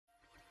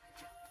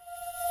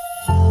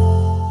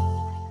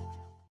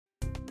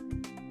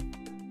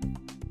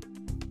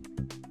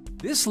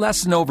This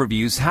lesson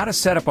overviews how to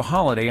set up a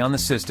holiday on the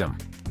system.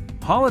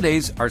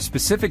 Holidays are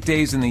specific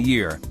days in the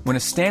year when a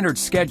standard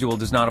schedule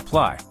does not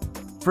apply.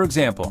 For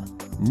example,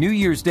 New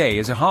Year's Day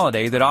is a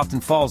holiday that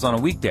often falls on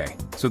a weekday,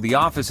 so the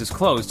office is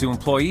closed to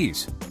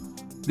employees.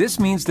 This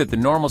means that the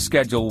normal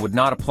schedule would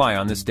not apply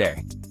on this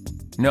day.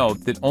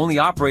 Note that only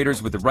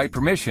operators with the right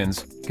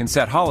permissions can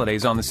set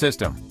holidays on the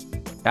system.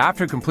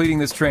 After completing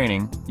this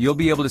training, you'll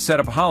be able to set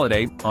up a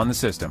holiday on the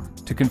system.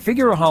 To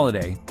configure a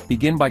holiday,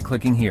 begin by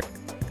clicking here.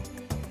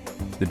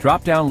 The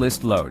drop-down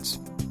list loads.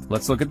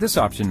 Let's look at this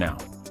option now.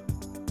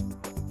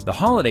 The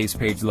Holidays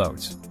page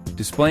loads,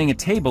 displaying a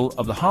table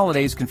of the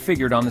holidays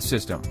configured on the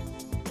system.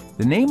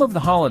 The name of the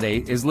holiday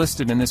is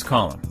listed in this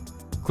column.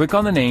 Click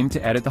on the name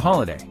to edit the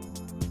holiday.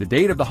 The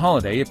date of the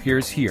holiday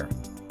appears here,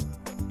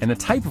 and the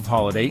type of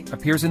holiday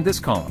appears in this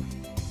column.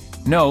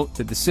 Note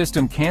that the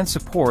system can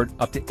support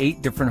up to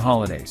 8 different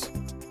holidays.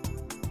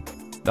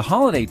 The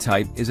holiday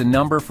type is a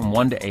number from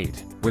 1 to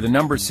 8, where the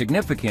number's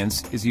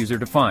significance is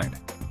user-defined.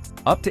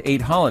 Up to 8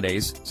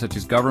 holidays, such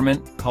as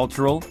government,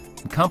 cultural,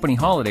 and company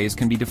holidays,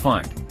 can be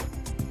defined.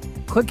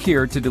 Click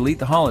here to delete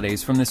the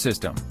holidays from the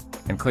system,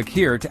 and click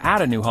here to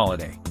add a new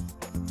holiday.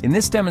 In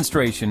this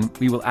demonstration,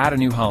 we will add a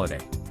new holiday.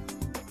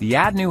 The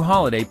Add New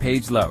Holiday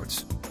page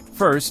loads.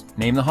 First,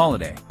 name the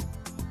holiday.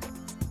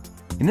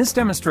 In this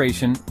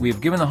demonstration, we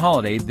have given the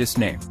holiday this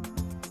name.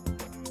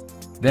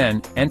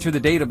 Then, enter the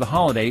date of the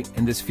holiday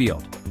in this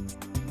field.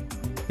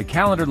 The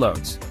calendar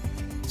loads.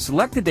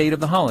 Select the date of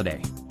the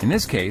holiday. In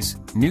this case,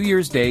 New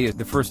Year's Day is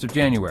the 1st of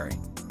January.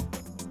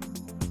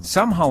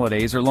 Some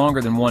holidays are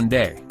longer than one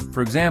day.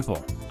 For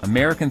example,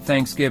 American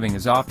Thanksgiving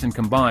is often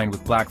combined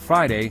with Black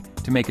Friday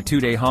to make a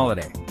 2-day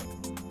holiday.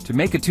 To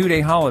make a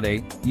 2-day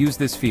holiday, use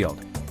this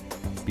field.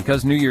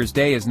 Because New Year's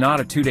Day is not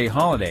a 2-day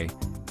holiday,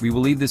 we will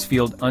leave this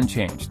field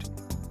unchanged.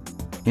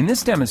 In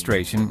this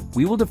demonstration,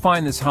 we will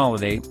define this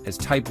holiday as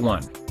Type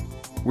 1.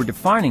 We're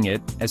defining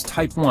it as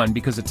Type 1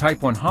 because a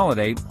Type 1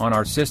 holiday on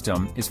our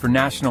system is for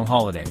national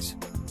holidays.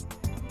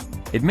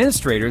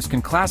 Administrators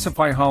can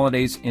classify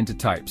holidays into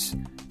types.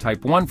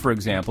 Type 1, for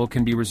example,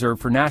 can be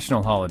reserved for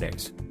national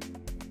holidays.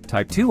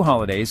 Type 2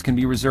 holidays can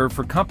be reserved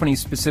for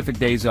company-specific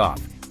days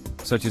off,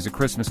 such as a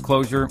Christmas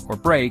closure or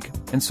break,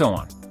 and so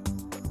on.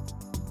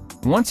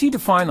 Once you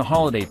define the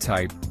holiday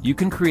type, you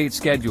can create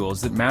schedules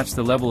that match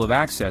the level of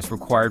access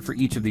required for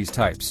each of these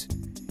types.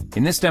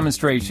 In this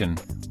demonstration,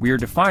 we are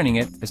defining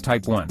it as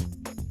Type 1.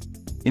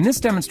 In this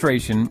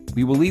demonstration,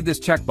 we will leave this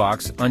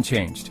checkbox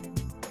unchanged.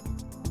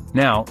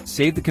 Now,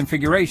 save the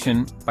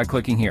configuration by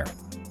clicking here.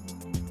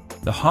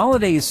 The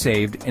holiday is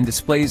saved and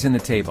displays in the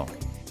table.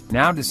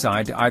 Now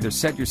decide to either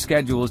set your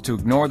schedules to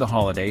ignore the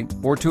holiday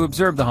or to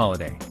observe the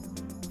holiday.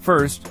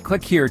 First,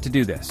 click here to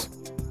do this.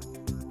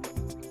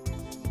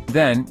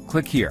 Then,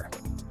 click here.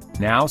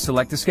 Now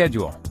select the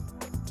schedule.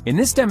 In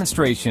this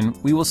demonstration,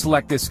 we will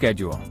select this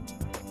schedule.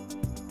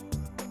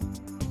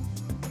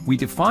 We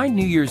define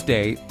New Year's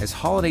Day as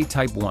Holiday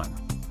Type 1.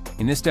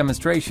 In this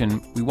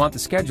demonstration, we want the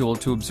schedule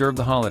to observe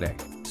the holiday,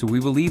 so we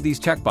will leave these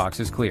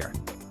checkboxes clear.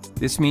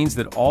 This means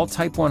that all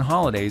Type 1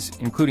 holidays,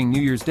 including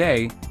New Year's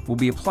Day, will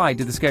be applied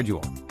to the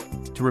schedule.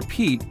 To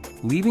repeat,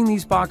 leaving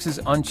these boxes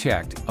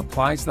unchecked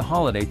applies the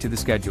holiday to the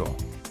schedule.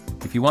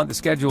 If you want the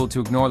schedule to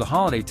ignore the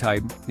holiday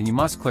type, then you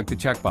must click the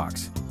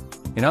checkbox.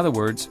 In other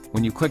words,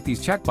 when you click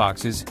these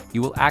checkboxes,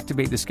 you will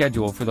activate the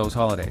schedule for those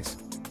holidays.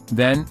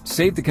 Then,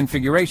 save the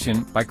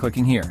configuration by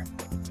clicking here.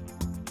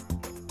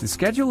 The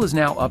schedule is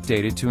now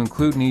updated to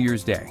include New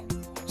Year's Day.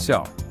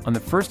 So, on the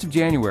 1st of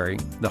January,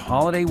 the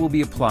holiday will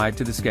be applied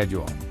to the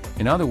schedule.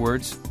 In other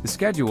words, the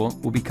schedule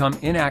will become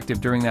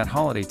inactive during that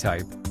holiday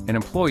type, and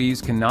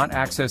employees cannot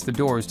access the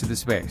doors to the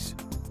space.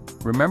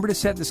 Remember to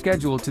set the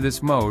schedule to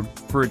this mode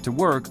for it to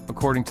work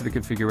according to the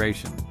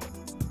configuration.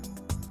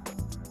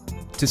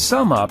 To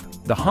sum up,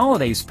 the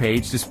Holidays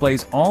page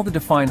displays all the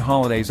defined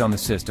holidays on the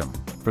system.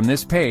 From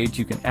this page,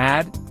 you can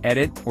add,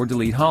 edit, or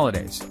delete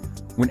holidays.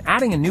 When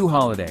adding a new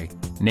holiday,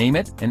 name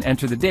it and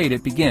enter the date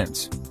it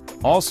begins.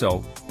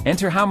 Also,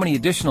 enter how many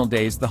additional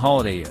days the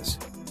holiday is.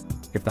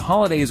 If the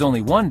holiday is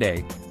only one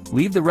day,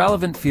 leave the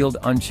relevant field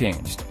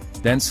unchanged.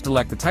 Then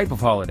select the type of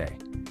holiday.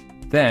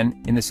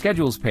 Then, in the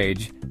Schedules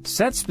page,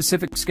 set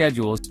specific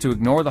schedules to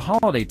ignore the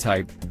holiday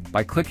type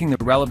by clicking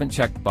the relevant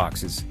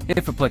checkboxes,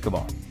 if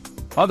applicable.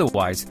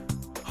 Otherwise,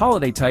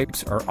 holiday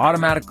types are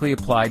automatically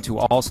applied to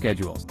all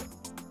schedules.